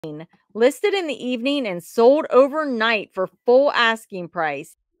listed in the evening and sold overnight for full asking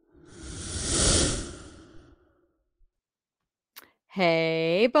price.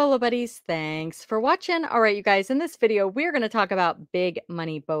 Hey, Bolo buddies, thanks for watching. All right, you guys, in this video, we're going to talk about big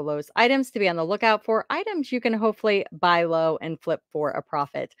money bolos, items to be on the lookout for, items you can hopefully buy low and flip for a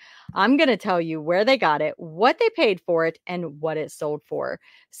profit. I'm going to tell you where they got it, what they paid for it, and what it sold for.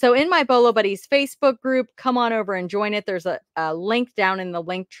 So in my Bolo Buddies Facebook group, come on over and join it. There's a link down in the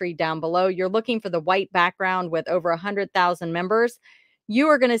link tree down below. You're looking for the white background with over 100,000 members. You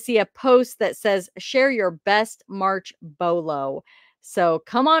are going to see a post that says, share your best March bolo. So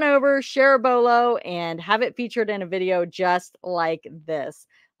come on over, share a bolo, and have it featured in a video just like this.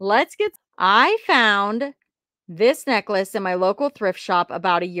 I found this necklace in my local thrift shop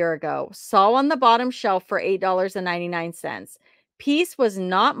about a year ago. Saw on the bottom shelf for $8.99. Piece was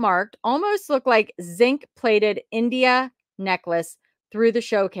not marked, almost looked like zinc-plated India necklace through the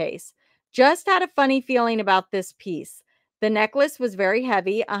showcase. Just had a funny feeling about this piece. The necklace was very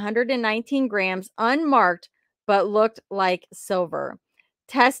heavy, 119 grams, unmarked, but looked like silver.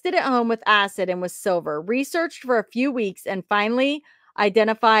 Tested at home with acid and was silver. Researched for a few weeks and finally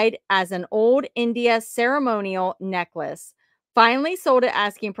identified as an old India ceremonial necklace. Finally sold at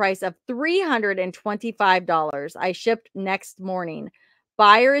asking price of $325. I shipped next morning.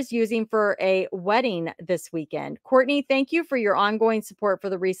 Buyer is using for a wedding this weekend. Courtney, thank you for your ongoing support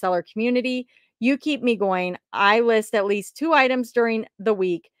for the reseller community. You keep me going. I list at least 2 items during the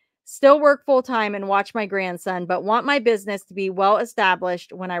week. Still work full time and watch my grandson, but want my business to be well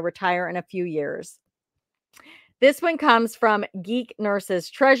established when I retire in a few years. This one comes from Geek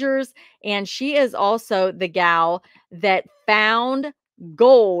Nurses Treasures, and she is also the gal that found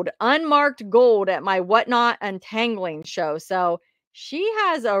gold, unmarked gold at my Whatnot Untangling show. So she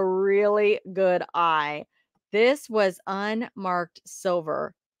has a really good eye. This was unmarked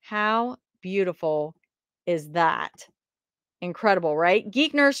silver. How beautiful is that? Incredible, right?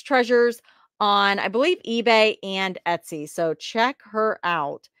 Geek Nurse Treasures on, I believe, eBay and Etsy. So check her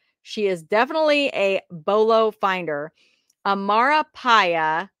out. She is definitely a bolo finder. Amara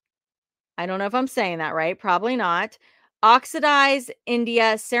Paya, I don't know if I'm saying that right, probably not. Oxidized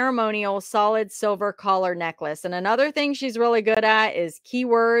India ceremonial solid silver collar necklace. And another thing she's really good at is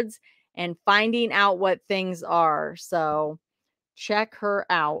keywords and finding out what things are. So check her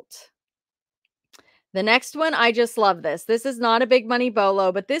out. The next one, I just love this. This is not a big money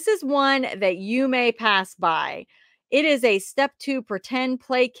bolo, but this is one that you may pass by. It is a step 2 pretend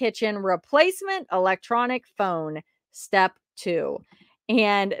play kitchen replacement electronic phone, step 2.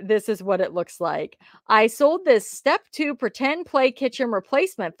 And this is what it looks like. I sold this step 2 pretend play kitchen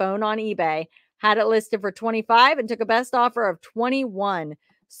replacement phone on eBay, had it listed for 25 and took a best offer of 21.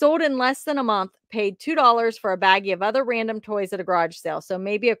 Sold in less than a month, paid $2 for a baggie of other random toys at a garage sale. So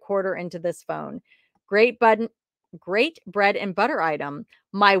maybe a quarter into this phone. Great bread and butter item.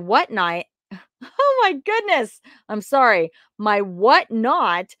 My whatnot, oh my goodness, I'm sorry. My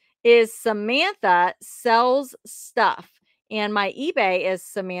whatnot is Samantha Sells Stuff, and my eBay is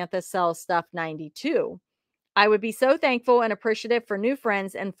Samantha Sells Stuff 92. I would be so thankful and appreciative for new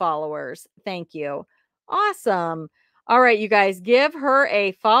friends and followers. Thank you. Awesome. All right, you guys, give her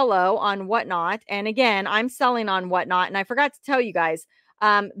a follow on Whatnot. And again, I'm selling on Whatnot. And I forgot to tell you guys,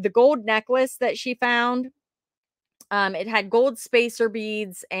 the gold necklace that she found, it had gold spacer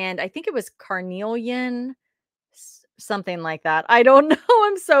beads, and I think it was carnelian, something like that. I don't know.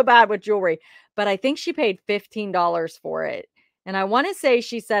 I'm so bad with jewelry, but I think she paid $15 for it. And I want to say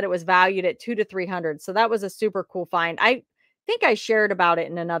she said it was valued at 200 to 300. So that was a super cool find. I think I shared about it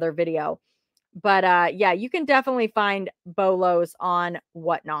in another video. But yeah, you can definitely find bolos on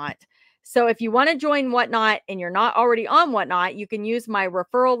Whatnot. So if you want to join Whatnot and you're not already on Whatnot, you can use my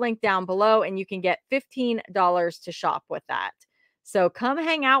referral link down below and you can get $15 to shop with that. So come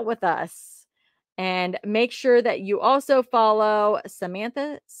hang out with us and make sure that you also follow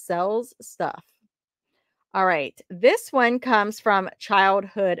Samantha Sells Stuff. All right. This one comes from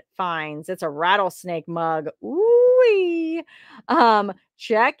Childhood Finds. It's a rattlesnake mug. Ooh.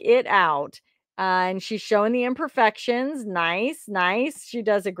 Check it out. And she's showing the imperfections. Nice, nice. She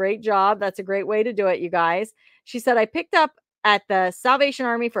does a great job. That's a great way to do it, you guys. She said, I picked up at the Salvation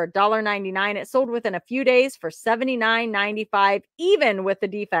Army for $1.99. It sold within a few days for $79.95, even with the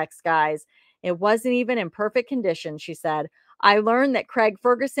defects, guys. It wasn't even in perfect condition, she said. I learned that Craig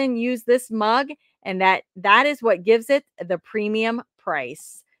Ferguson used this mug and that is what gives it the premium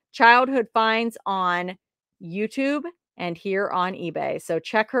price. Childhood Finds on YouTube and here on eBay. So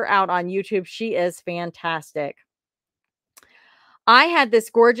check her out on YouTube. She is fantastic. I had this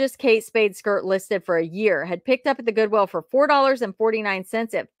gorgeous Kate Spade skirt listed for a year, had picked up at the Goodwill for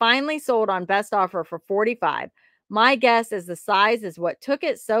 $4.49. It finally sold on best offer for 45. My guess is the size is what took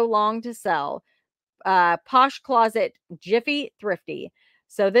it so long to sell. Posh Closet Jiffy Thrifty.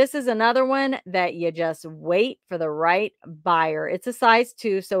 So this is another one that you just wait for the right buyer. It's a size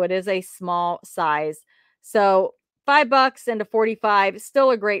 2, so it is a small size. So $5 into 45,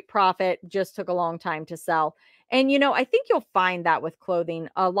 still a great profit, just took a long time to sell. And I think you'll find that with clothing.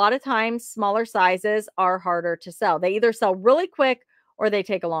 A lot of times smaller sizes are harder to sell. They either sell really quick or they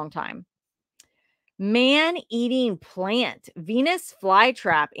take a long time. Man-eating plant, Venus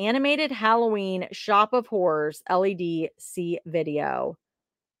flytrap, animated Halloween shop of horrors, LED see video.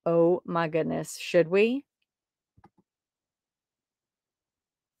 Oh my goodness, should we?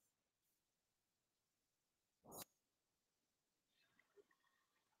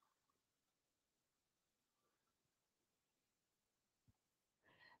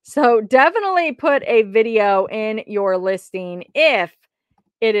 So definitely put a video in your listing if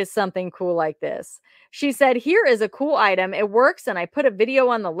it is something cool like this. She said, "Here is a cool item. It works, and I put a video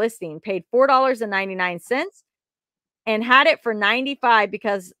on the listing, paid $4.99 and had it for 95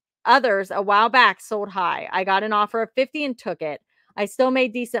 because others a while back sold high. I got an offer of 50 and took it. I still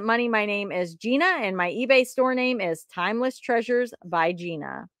made decent money. My name is Gina and my eBay store name is Timeless Treasures by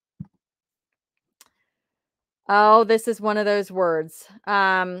Gina." Oh, this is one of those words.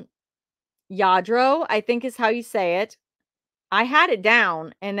 Yadro, I think is how you say it. I had it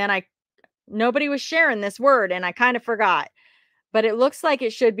down and then nobody was sharing this word and I kind of forgot. But it looks like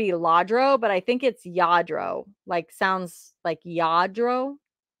it should be Ladro, but I think it's Yadro. Like sounds like Yadro.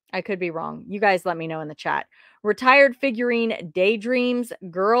 I could be wrong. You guys let me know in the chat. Retired figurine daydreams,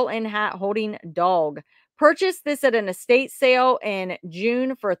 girl in hat holding dog. Purchased this at an estate sale in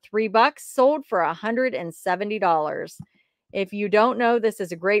June for $3, sold for $170. If you don't know, this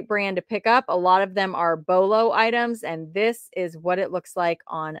is a great brand to pick up. A lot of them are Bolo items, and this is what it looks like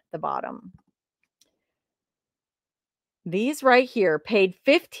on the bottom. These right here paid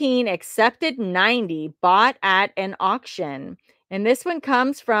 15, accepted 90, bought at an auction. And this one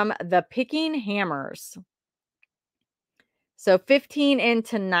comes from the Picking Hammers. So 15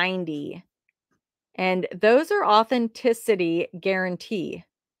 into 90. And those are authenticity guarantee.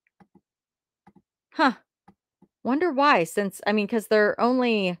 Huh. Wonder why, since, I mean, because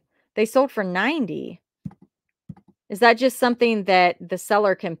they sold for 90. Is that just something that the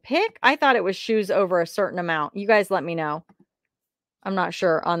seller can pick? I thought it was shoes over a certain amount. You guys let me know. I'm not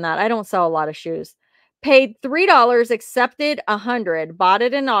sure on that. I don't sell a lot of shoes. Paid $3, accepted 100, bought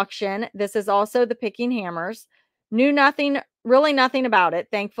it in auction. This is also the Picking Hammers. Knew nothing, really nothing about it.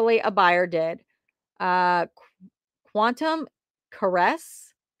 Thankfully, a buyer did. Uh, Quantum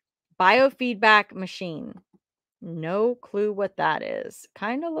Caress biofeedback machine. No clue what that is.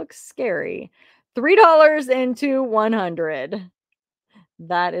 Kind of looks scary. $3 into 100.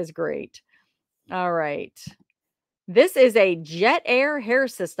 That is great. All right. This is a Jet Air hair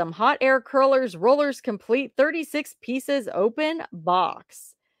system, hot air curlers, rollers complete, 36 pieces open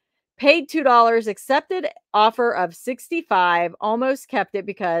box. Paid $2, accepted offer of 65, almost kept it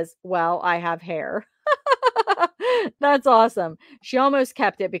because, well, I have hair. That's awesome. She almost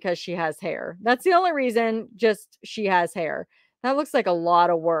kept it because she has hair. That's the only reason, just she has hair. That looks like a lot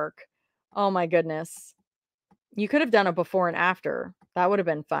of work. Oh my goodness. You could have done a before and after. That would have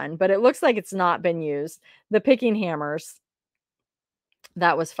been fun, but it looks like it's not been used. The Picking Hammers.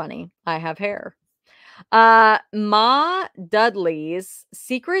 That was funny. I have hair. Ma Dudley's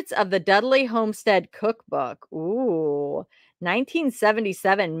Secrets of the Dudley Homestead Cookbook. Ooh,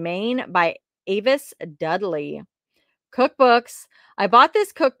 1977, Maine by Avis Dudley. Cookbooks. I bought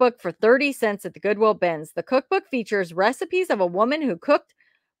this cookbook for 30 cents at the Goodwill bins. The cookbook features recipes of a woman who cooked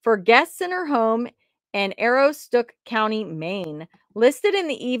for guests in her home in Aroostook County, Maine. Listed in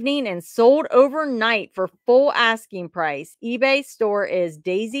the evening and sold overnight for full asking price. eBay store is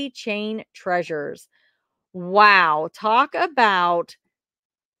Daisy Chain Treasures. Wow. Talk about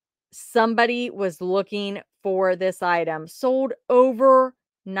somebody was looking for this item. Sold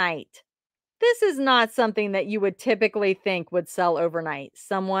overnight. This is not something that you would typically think would sell overnight.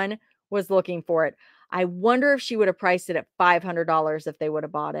 Someone was looking for it. I wonder if she would have priced it at $500 if they would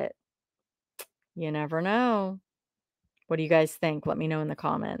have bought it. You never know. What do you guys think? Let me know in the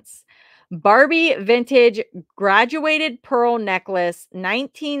comments. Barbie vintage graduated pearl necklace,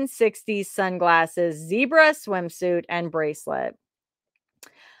 1960s sunglasses, zebra swimsuit, and bracelet.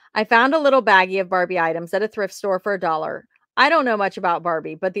 I found a little baggie of Barbie items at a thrift store for $1. I don't know much about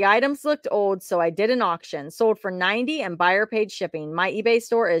Barbie, but the items looked old, so I did an auction. Sold for 90 and buyer paid shipping. My eBay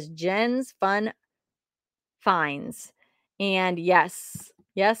store is Jen's Fun Finds. And yes,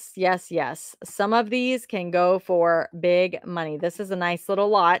 yes, yes, yes. Some of these can go for big money. This is a nice little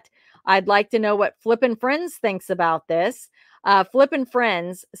lot. I'd like to know what Flippin' Friends thinks about this. Flippin'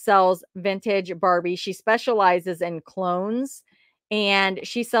 Friends sells vintage Barbie. She specializes in clones and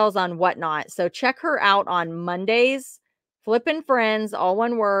she sells on Whatnot. So check her out on Mondays. Flippin' Friends, all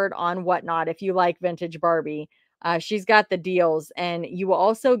one word, on Whatnot if you like vintage Barbie. She's got the deals, and you will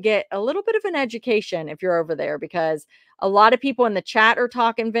also get a little bit of an education if you're over there because a lot of people in the chat are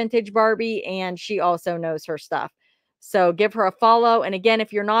talking vintage Barbie, and she also knows her stuff. So give her a follow. And again,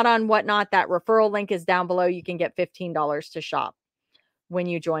 if you're not on Whatnot, that referral link is down below. You can get $15 to shop when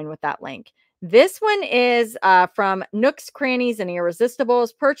you join with that link. This one is from Nooks, Crannies, and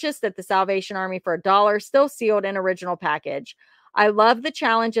Irresistibles, purchased at the Salvation Army for $1, still sealed in original package. I love the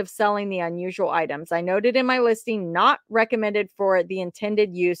challenge of selling the unusual items. I noted in my listing, not recommended for the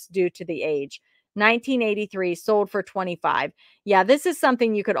intended use due to the age. 1983, sold for 25. Yeah, this is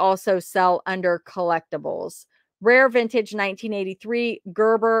something you could also sell under collectibles. Rare vintage 1983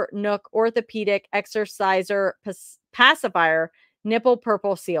 Gerber Nook orthopedic exerciser pacifier, nipple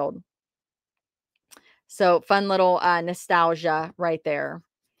purple sealed. So fun little nostalgia right there.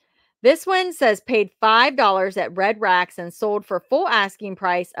 This one says paid $5 at Red Racks and sold for full asking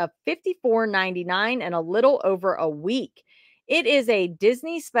price of $54.99 in a little over a week. It is a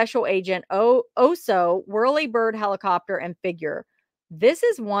Disney Special Agent Oso Whirlybird helicopter and figure. This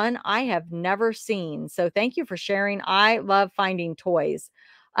is one I have never seen. So thank you for sharing. I love finding toys.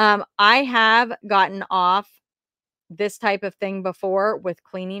 I have gotten off this type of thing before with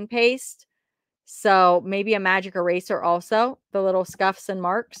cleaning paste. So maybe a magic eraser also, the little scuffs and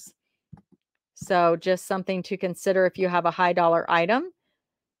marks. So just something to consider if you have a high dollar item.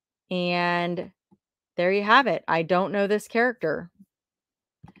 And there you have it. I don't know this character.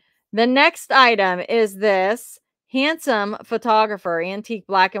 The next item is this handsome photographer, antique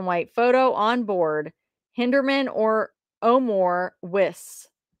black and white photo on board. Hinderman or Omore Wiss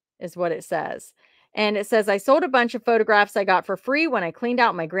is what it says. And it says, I sold a bunch of photographs I got for free when I cleaned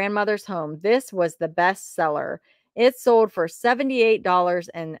out my grandmother's home. This was the best seller. It sold for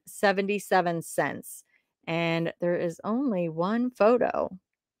 $78.77. And there is only one photo.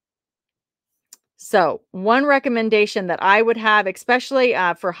 So, one recommendation that I would have, especially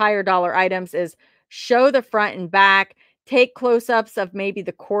for higher dollar items, is show the front and back, take close ups of maybe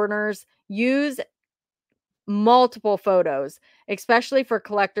the corners, use multiple photos, especially for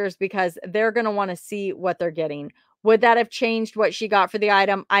collectors, because they're going to want to see what they're getting. Would that have changed what she got for the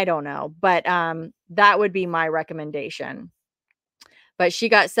item? I don't know, but that would be my recommendation. But she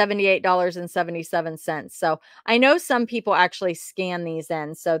got $78.77. So I know some people actually scan these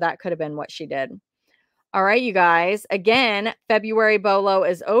in, so that could have been what she did. All right, you guys. Again, February Bolo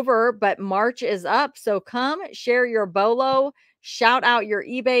is over, but March is up. So come share your Bolo, shout out your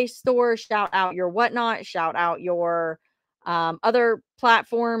eBay store, shout out your Whatnot, shout out your other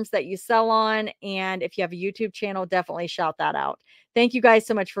platforms that you sell on. And if you have a YouTube channel, definitely shout that out. Thank you guys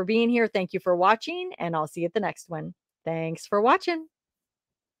so much for being here. Thank you for watching, and I'll see you at the next one. Thanks for watching.